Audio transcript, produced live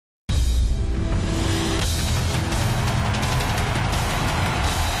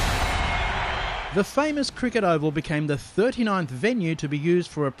The famous cricket oval became the 39th venue to be used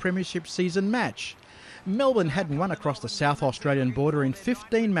for a premiership season match. Melbourne hadn't won across the South Australian border in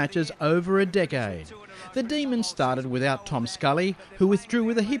 15 matches over a decade. The Demons started without Tom Scully, who withdrew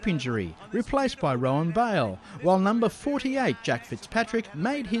with a hip injury, replaced by Rowan Bale, while number 48 Jack Fitzpatrick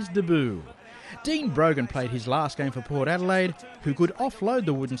made his debut. Dean Brogan played his last game for Port Adelaide, who could offload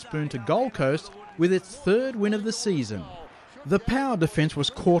the wooden spoon to Gold Coast with its third win of the season. The Power defence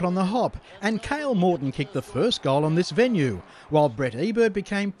was caught on the hop, and Cale Morton kicked the first goal on this venue, while Brett Ebert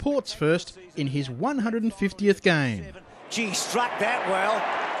became Port's first in his 150th game. Gee, struck that well.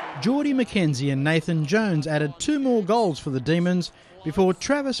 Geordie McKenzie and Nathan Jones added 2 more goals for the Demons before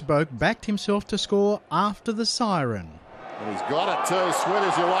Travis Boak backed himself to score after the siren. And he's got it too. Sweet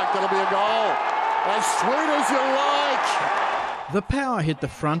as you like, that'll be a goal. As sweet as you like. The Power hit the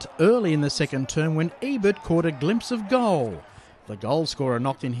front early in the second term when Ebert caught a glimpse of goal. The goal scorer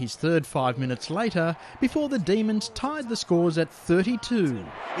knocked in his third 5 minutes later before the Demons tied the scores at 32.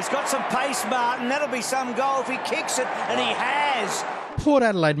 He's got some pace, Martin. That'll be some goal if he kicks it, and he has. Port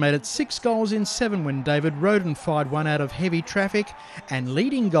Adelaide made it 6 goals in 7 when David Roden fired one out of heavy traffic, and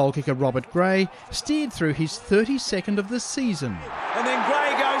leading goal kicker Robert Gray steered through his 32nd of the season. And then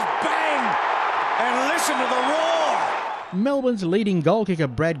Gray goes bang, and listen to the roar. Melbourne's leading goal kicker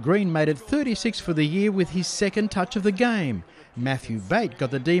Brad Green made it 36 for the year with his second touch of the game. Matthew Bate got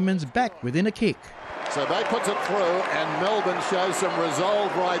the Demons back within a kick. So Bate puts it through, and Melbourne shows some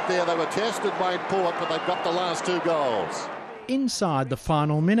resolve right there. They were tested by Port, but they've got the last 2 goals. Inside the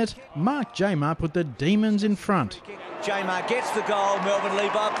final minute, Mark Jamar put the Demons in front. Jamar gets the goal, Melbourne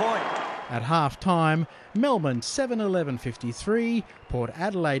lead by a point. At half-time, Melbourne 7-11-53, Port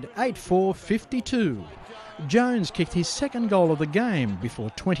Adelaide 8-4-52. Jones kicked his second goal of the game before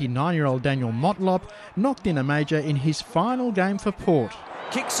 29-year-old Daniel Motlop knocked in a major in his final game for Port.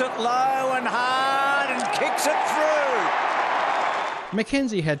 Kicks it low and hard and kicks it through.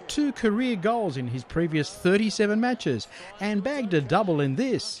 McKenzie had 2 career goals in his previous 37 matches and bagged a double in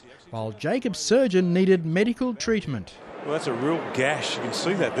this, while Jacob Surgeon needed medical treatment. Well, that's a real gash. You can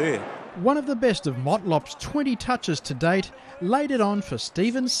see that there. One of the best of Motlop's 20 touches to date laid it on for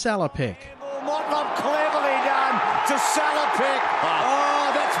Stephen Salopek. Motlop cleverly done to Salopek.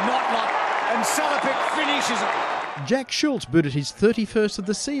 Oh, that's Motlop. And Salopek finishes it. Jack Schultz booted his 31st of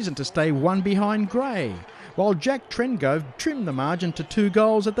the season to stay 1 behind Gray, while Jack Trengove trimmed the margin to 2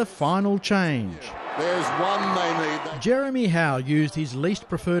 goals at the final change. There's one they need. Jeremy Howe used his least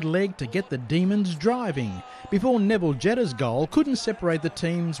preferred leg to get the Demons driving before Neville Jeddah's goal couldn't separate the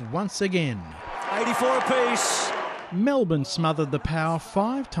teams once again. 84 apiece. Melbourne smothered the Power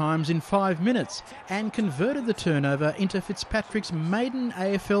 5 times in 5 minutes and converted the turnover into Fitzpatrick's maiden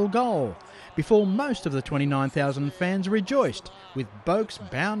AFL goal before most of the 29,000 fans rejoiced with Boak's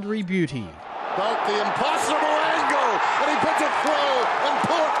boundary beauty. Boak the impossible angle, and he puts it through, and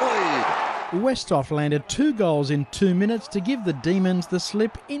Port lead. Westhoff landed 2 goals in 2 minutes to give the Demons the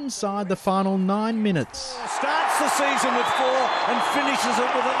slip inside the final 9 minutes. Starts the season with 4 and finishes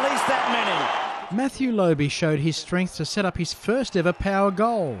it with at least that many. Matthew Lobey showed his strength to set up his first ever Power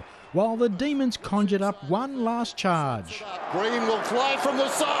goal, while the Demons conjured up one last charge. Green will fly from the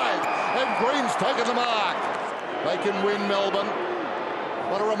side, and Green's taken the mark. They can win, Melbourne.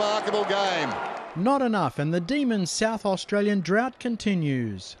 What a remarkable game. Not enough, and the Demons' South Australian drought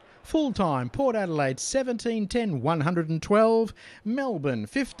continues. Full-time, Port Adelaide 17-10-112, Melbourne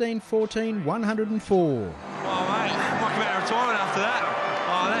 15-14-104. Oh, mate, I might come out of retirement after that.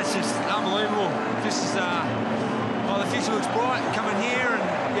 Oh, that's just unbelievable. This is, the future looks bright coming here, and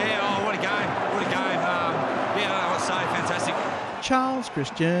yeah, oh, what a game, what a game. I don't know what to say, fantastic. Charles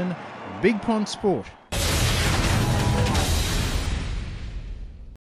Christian, Big Pond Sport.